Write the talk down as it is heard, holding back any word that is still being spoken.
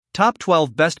Top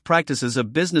 12 Best Practices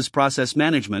of Business Process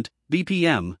Management,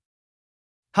 BPM.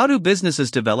 How do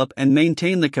businesses develop and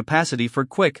maintain the capacity for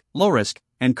quick, low-risk,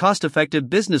 and cost-effective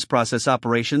business process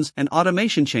operations and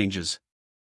automation changes?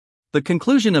 The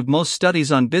conclusion of most studies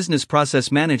on business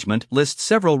process management lists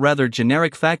several rather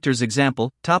generic factors.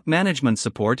 Example: top management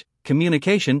support,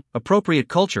 communication, appropriate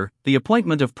culture, the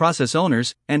appointment of process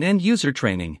owners, and end-user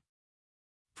training.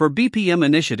 For BPM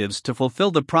initiatives to fulfill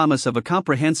the promise of a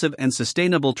comprehensive and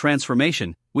sustainable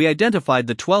transformation, we identified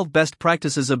the 12 best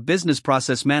practices of business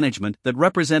process management that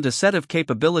represent a set of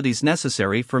capabilities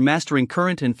necessary for mastering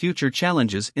current and future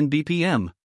challenges in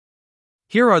BPM.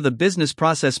 Here are the business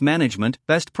process management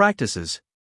best practices.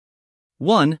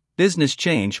 1. Business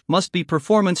change must be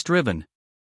performance-driven.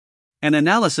 An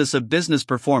analysis of business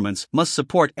performance must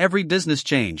support every business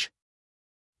change.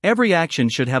 Every action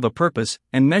should have a purpose,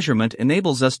 and measurement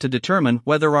enables us to determine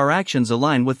whether our actions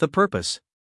align with the purpose.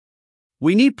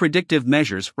 We need predictive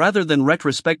measures rather than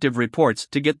retrospective reports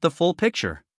to get the full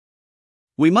picture.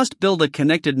 We must build a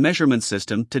connected measurement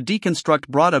system to deconstruct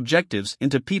broad objectives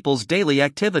into people's daily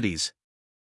activities.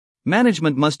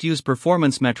 Management must use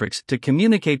performance metrics to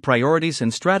communicate priorities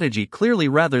and strategy clearly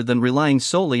rather than relying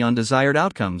solely on desired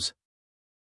outcomes.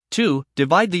 2.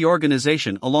 Divide the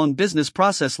organization along business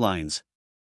process lines.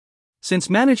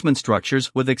 Since management structures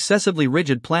with excessively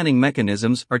rigid planning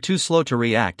mechanisms are too slow to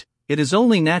react, it is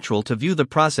only natural to view the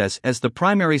process as the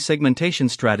primary segmentation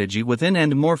strategy within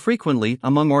and more frequently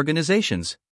among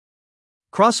organizations.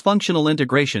 Cross-functional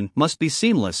integration must be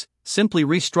seamless. Simply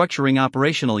restructuring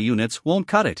operational units won't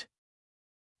cut it.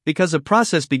 Because a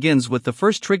process begins with the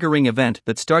first triggering event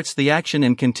that starts the action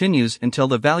and continues until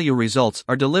the value results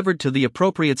are delivered to the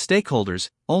appropriate stakeholders,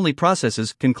 only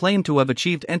processes can claim to have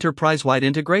achieved enterprise-wide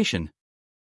integration.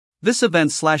 This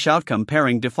event/outcome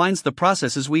pairing defines the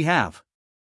processes we have.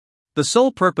 The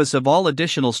sole purpose of all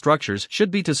additional structures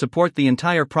should be to support the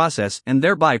entire process and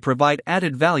thereby provide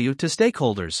added value to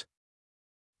stakeholders.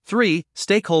 3.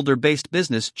 Stakeholder-based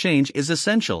business change is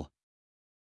essential.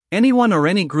 Anyone or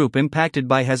any group impacted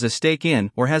by has a stake in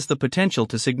or has the potential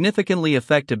to significantly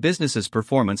affect a business's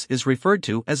performance is referred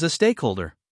to as a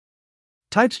stakeholder.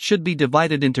 Types should be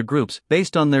divided into groups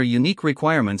based on their unique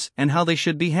requirements and how they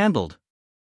should be handled.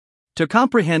 To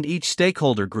comprehend each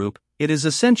stakeholder group, it is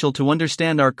essential to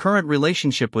understand our current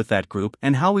relationship with that group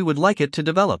and how we would like it to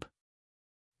develop.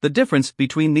 The difference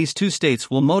between these two states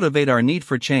will motivate our need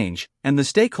for change, and the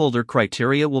stakeholder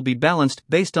criteria will be balanced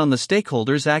based on the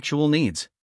stakeholders' actual needs.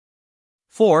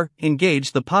 4.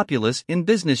 Engage the populace in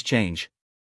business change.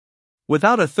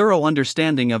 Without a thorough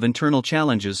understanding of internal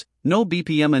challenges, no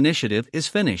BPM initiative is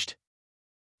finished.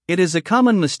 It is a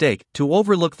common mistake to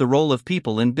overlook the role of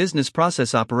people in business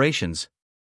process operations.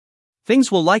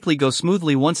 Things will likely go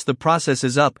smoothly once the process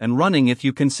is up and running if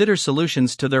you consider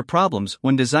solutions to their problems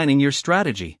when designing your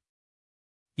strategy.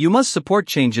 You must support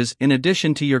changes in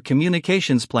addition to your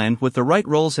communications plan with the right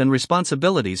roles and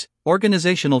responsibilities,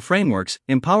 organizational frameworks,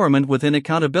 empowerment within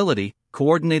accountability,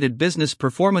 coordinated business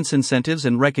performance incentives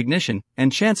and recognition,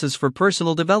 and chances for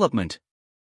personal development.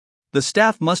 The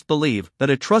staff must believe that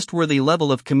a trustworthy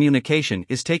level of communication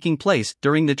is taking place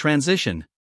during the transition.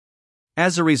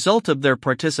 As a result of their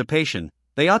participation,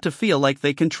 they ought to feel like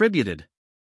they contributed.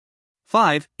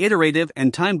 5. Iterative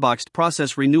and time-boxed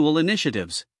process renewal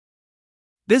initiatives.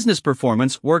 Business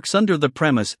performance works under the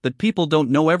premise that people don't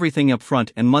know everything up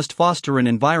front and must foster an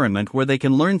environment where they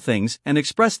can learn things and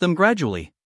express them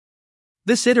gradually.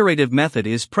 This iterative method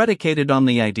is predicated on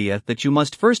the idea that you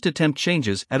must first attempt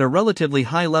changes at a relatively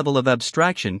high level of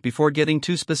abstraction before getting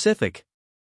too specific.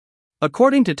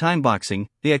 According to timeboxing,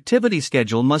 the activity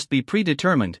schedule must be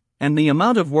predetermined, and the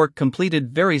amount of work completed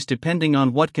varies depending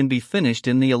on what can be finished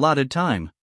in the allotted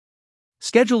time.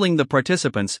 Scheduling the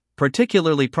participants,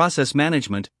 particularly process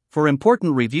management, for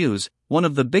important reviews, one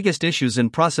of the biggest issues in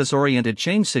process-oriented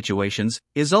change situations,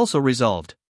 is also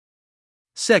resolved.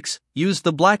 6. Use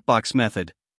the black box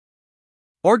method.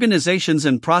 Organizations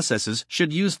and processes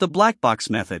should use the black box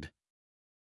method.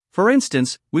 For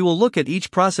instance, we will look at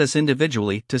each process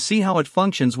individually to see how it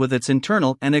functions with its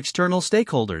internal and external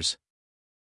stakeholders.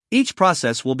 Each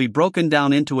process will be broken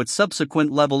down into its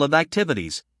subsequent level of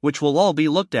activities, which will all be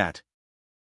looked at.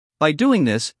 By doing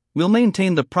this, we'll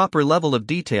maintain the proper level of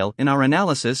detail in our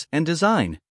analysis and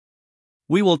design.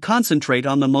 We will concentrate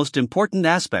on the most important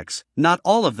aspects, not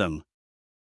all of them.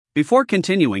 Before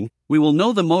continuing, we will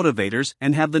know the motivators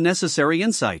and have the necessary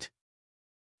insight.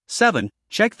 7.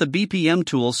 Check the BPM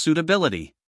tool's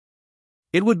suitability.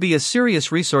 It would be a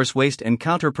serious resource waste and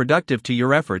counterproductive to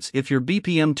your efforts if your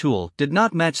BPM tool did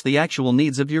not match the actual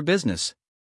needs of your business.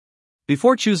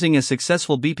 Before choosing a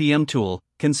successful BPM tool,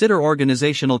 consider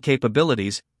organizational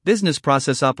capabilities, business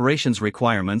process operations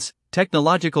requirements,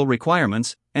 technological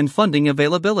requirements, and funding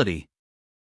availability.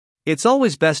 It's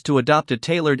always best to adopt a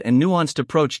tailored and nuanced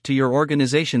approach to your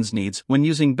organization's needs when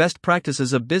using best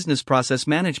practices of business process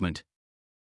management.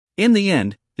 In the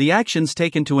end, the actions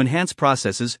taken to enhance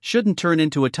processes shouldn't turn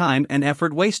into a time and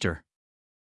effort waster.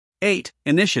 8.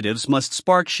 Initiatives must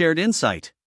spark shared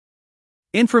insight.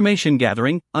 Information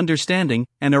gathering, understanding,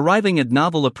 and arriving at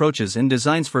novel approaches and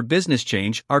designs for business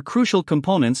change are crucial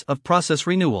components of process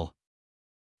renewal.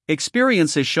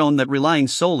 Experience has shown that relying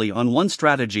solely on one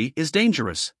strategy is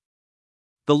dangerous.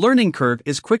 The learning curve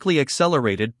is quickly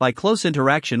accelerated by close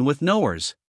interaction with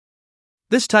knowers.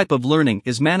 This type of learning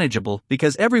is manageable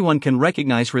because everyone can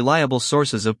recognize reliable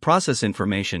sources of process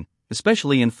information,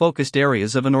 especially in focused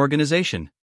areas of an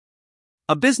organization.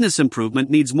 A business improvement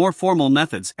needs more formal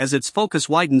methods as its focus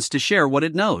widens to share what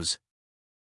it knows.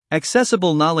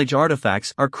 Accessible knowledge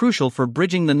artifacts are crucial for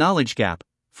bridging the knowledge gap,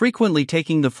 frequently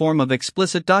taking the form of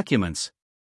explicit documents.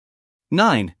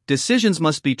 9. Decisions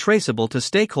must be traceable to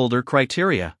stakeholder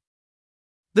criteria.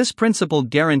 This principle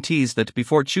guarantees that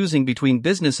before choosing between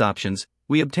business options,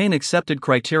 we obtain accepted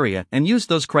criteria and use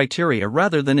those criteria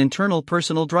rather than internal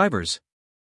personal drivers.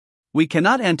 We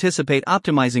cannot anticipate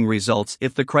optimizing results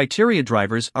if the criteria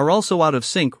drivers are also out of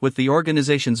sync with the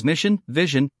organization's mission,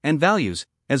 vision, and values,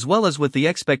 as well as with the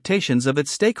expectations of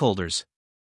its stakeholders.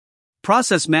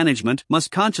 Process management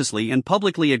must consciously and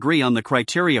publicly agree on the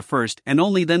criteria first and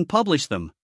only then publish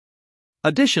them.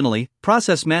 Additionally,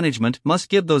 process management must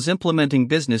give those implementing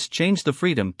business change the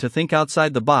freedom to think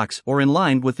outside the box or in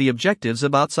line with the objectives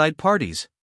of outside parties.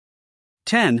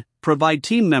 10. Provide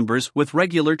team members with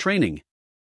regular training.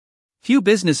 Few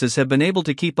businesses have been able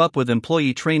to keep up with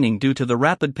employee training due to the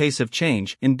rapid pace of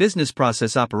change in business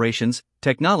process operations,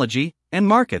 technology, and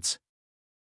markets.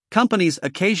 Companies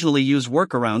occasionally use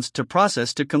workarounds to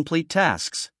process to complete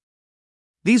tasks.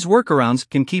 These workarounds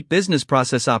can keep business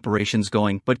process operations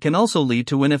going but can also lead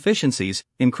to inefficiencies,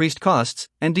 increased costs,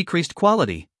 and decreased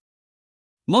quality.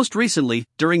 Most recently,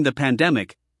 during the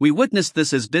pandemic, we witnessed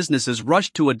this as businesses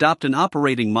rushed to adopt an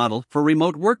operating model for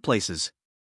remote workplaces.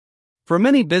 For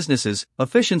many businesses,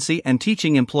 efficiency and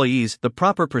teaching employees the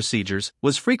proper procedures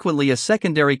was frequently a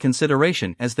secondary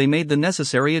consideration as they made the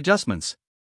necessary adjustments.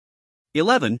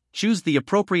 11. Choose the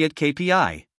appropriate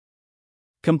KPI.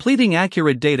 Completing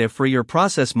accurate data for your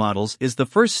process models is the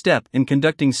first step in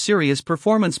conducting serious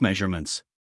performance measurements.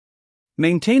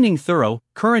 Maintaining thorough,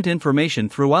 current information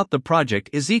throughout the project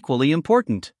is equally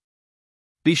important.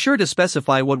 Be sure to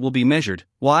specify what will be measured,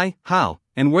 why, how,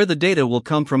 and where the data will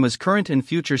come from as current and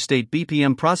future state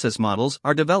BPM process models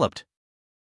are developed.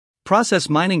 Process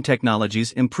mining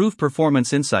technologies improve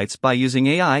performance insights by using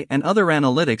AI and other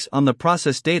analytics on the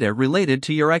process data related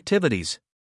to your activities.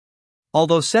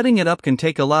 Although setting it up can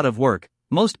take a lot of work,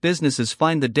 most businesses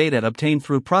find the data obtained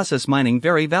through process mining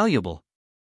very valuable.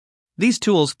 These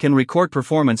tools can record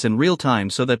performance in real time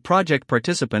so that project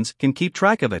participants can keep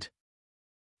track of it.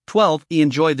 12.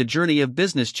 Enjoy the journey of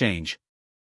business change.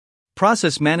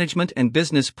 Process management and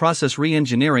business process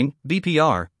reengineering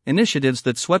 (BPR) initiatives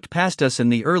that swept past us in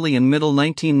the early and middle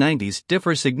 1990s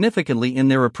differ significantly in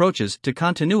their approaches to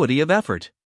continuity of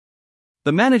effort.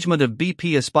 The management of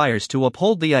BP aspires to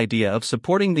uphold the idea of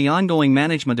supporting the ongoing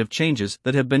management of changes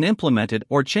that have been implemented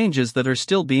or changes that are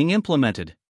still being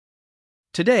implemented.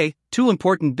 Today, two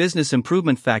important business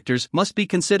improvement factors must be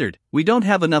considered. We don't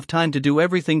have enough time to do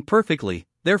everything perfectly,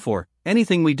 therefore,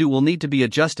 anything we do will need to be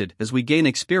adjusted as we gain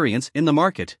experience in the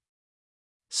market.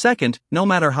 Second, no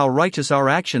matter how righteous our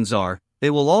actions are, they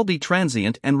will all be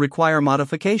transient and require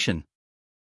modification.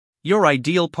 Your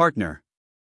ideal partner.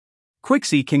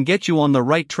 Quixy can get you on the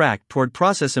right track toward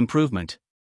process improvement.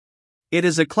 It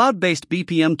is a cloud-based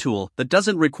BPM tool that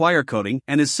doesn't require coding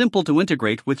and is simple to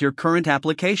integrate with your current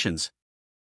applications.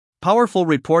 Powerful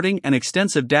reporting and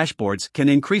extensive dashboards can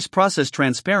increase process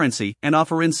transparency and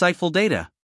offer insightful data.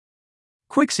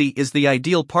 Quixy is the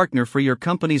ideal partner for your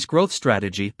company's growth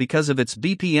strategy because of its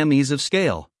BPM ease of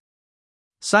scale.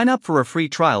 Sign up for a free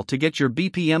trial to get your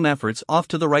BPM efforts off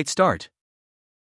to the right start.